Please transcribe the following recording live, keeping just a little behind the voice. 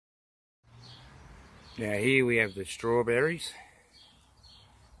Now here we have the strawberries.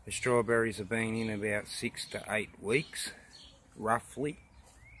 The strawberries have been in about 6 to 8 weeks, roughly,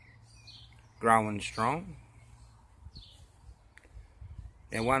 growing strong.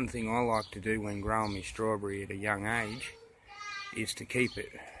 Now one thing I like to do when growing my strawberry at a young age is to keep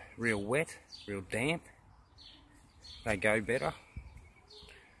it real wet, real damp. They go better.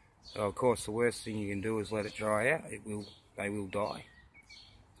 So of course the worst thing you can do is let it dry out. They will die.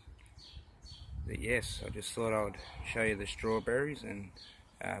 But yes, I just thought I would show you the strawberries, and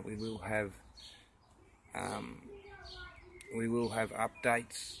we will have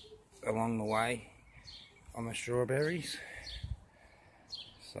updates along the way on the strawberries.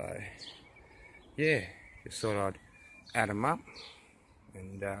 So yeah, just thought I'd add them up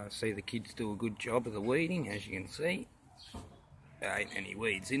and see the kids do a good job of the weeding. As you can see, there ain't any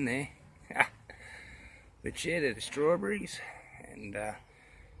weeds in there. But yeah, they're the strawberries, and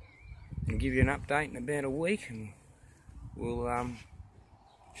I'll give you an update in about a week, and we'll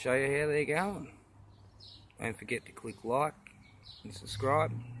show you how they're going. Don't forget to click like and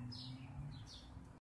subscribe.